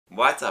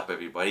What's up,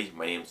 everybody?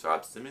 My name's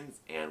Rob Simmons,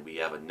 and we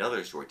have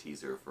another short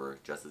teaser for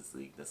Justice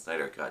League, the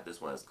Snyder Cut.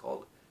 This one is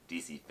called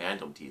DC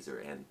Fandome teaser,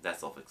 and that's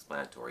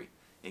self-explanatory.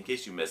 In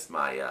case you missed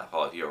my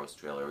Hall of Heroes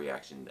trailer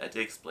reaction, I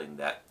did explain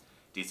that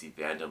DC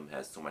Fandome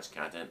has so much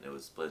content, it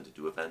was split into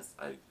two events.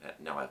 I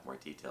now have more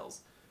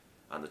details.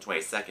 On the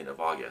 22nd of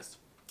August,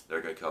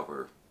 they're going to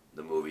cover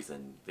the movies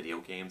and video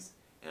games,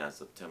 and on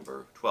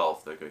September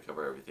 12th, they're going to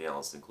cover everything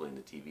else, including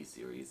the TV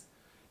series.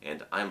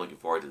 And I'm looking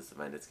forward to this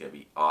event. It's going to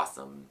be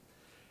awesome.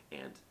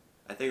 And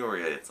I think we're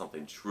going to get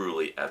something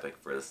truly epic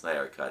for the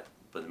Snyder Cut.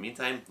 But in the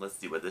meantime, let's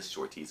see what this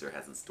short teaser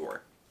has in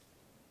store.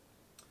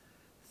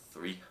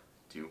 3,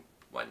 2,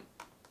 1.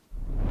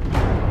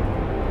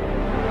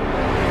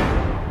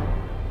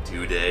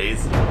 2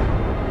 days.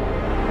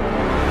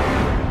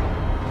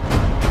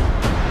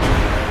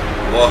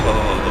 Whoa!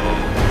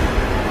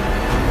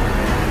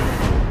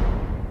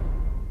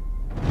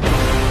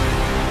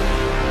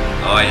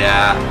 Oh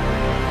yeah!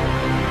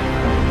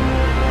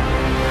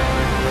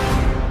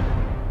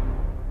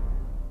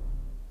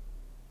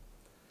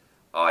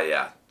 Oh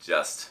yeah,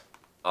 just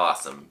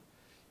awesome.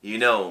 You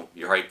know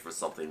you're hyped for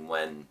something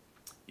when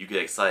you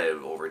get excited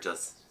over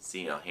just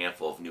seeing a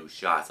handful of new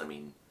shots. I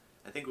mean,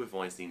 I think we've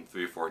only seen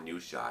 3 or 4 new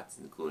shots,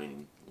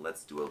 including,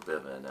 let's do a bit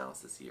of an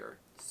analysis here.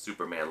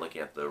 Superman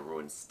looking at the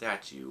ruined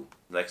statue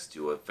next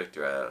to a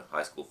Victor at a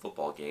high school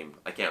football game.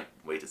 I can't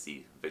wait to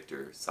see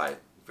Victor Stone,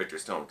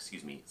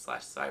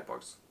 slash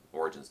Cyborg's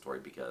origin story,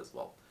 because,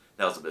 well,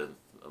 that was a bit of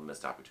a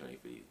missed opportunity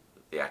for the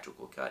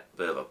theatrical cut. A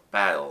bit of a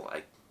battle.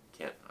 I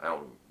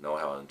don't know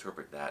how to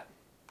interpret that,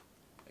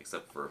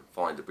 except for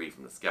falling debris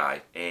from the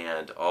sky,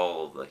 and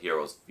all of the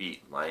heroes'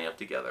 feet lining up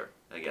together.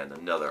 Again,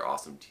 another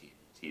awesome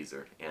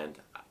teaser, and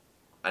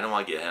I don't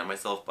want to get ahead of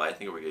myself, but I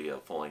think we're going to get a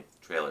full-length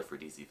trailer for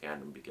DC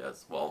Fandome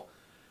because, well,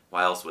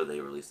 why else would they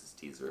release this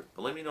teaser?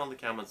 But let me know in the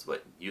comments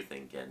what you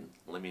think, and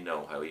let me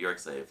know how you're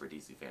excited for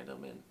DC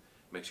Fandome, and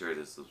make sure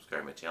to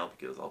subscribe to my channel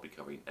because I'll be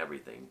covering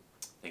everything.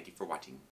 Thank you for watching.